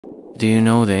Do you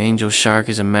know the angel shark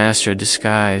is a master of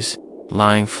disguise,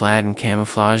 lying flat and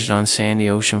camouflaged on sandy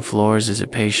ocean floors as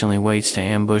it patiently waits to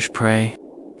ambush prey?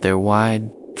 Their wide,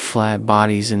 flat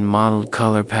bodies and mottled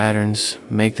color patterns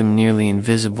make them nearly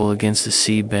invisible against the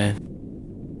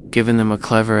seabed, giving them a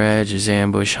clever edge as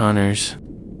ambush hunters.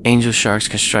 Angel sharks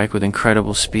can strike with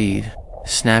incredible speed,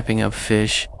 snapping up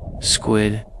fish,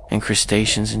 squid, and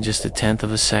crustaceans in just a tenth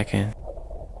of a second.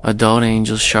 Adult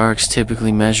angel sharks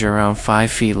typically measure around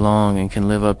 5 feet long and can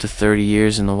live up to 30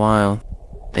 years in the wild.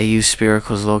 They use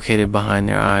spiracles located behind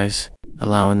their eyes,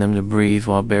 allowing them to breathe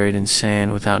while buried in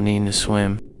sand without needing to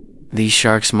swim. These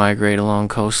sharks migrate along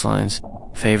coastlines,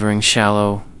 favoring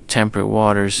shallow, temperate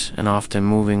waters and often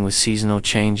moving with seasonal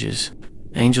changes.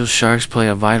 Angel sharks play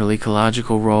a vital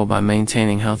ecological role by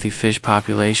maintaining healthy fish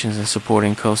populations and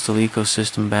supporting coastal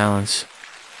ecosystem balance.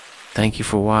 Thank you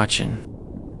for watching.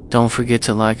 Don't forget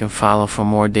to like and follow for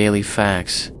more daily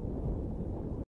facts.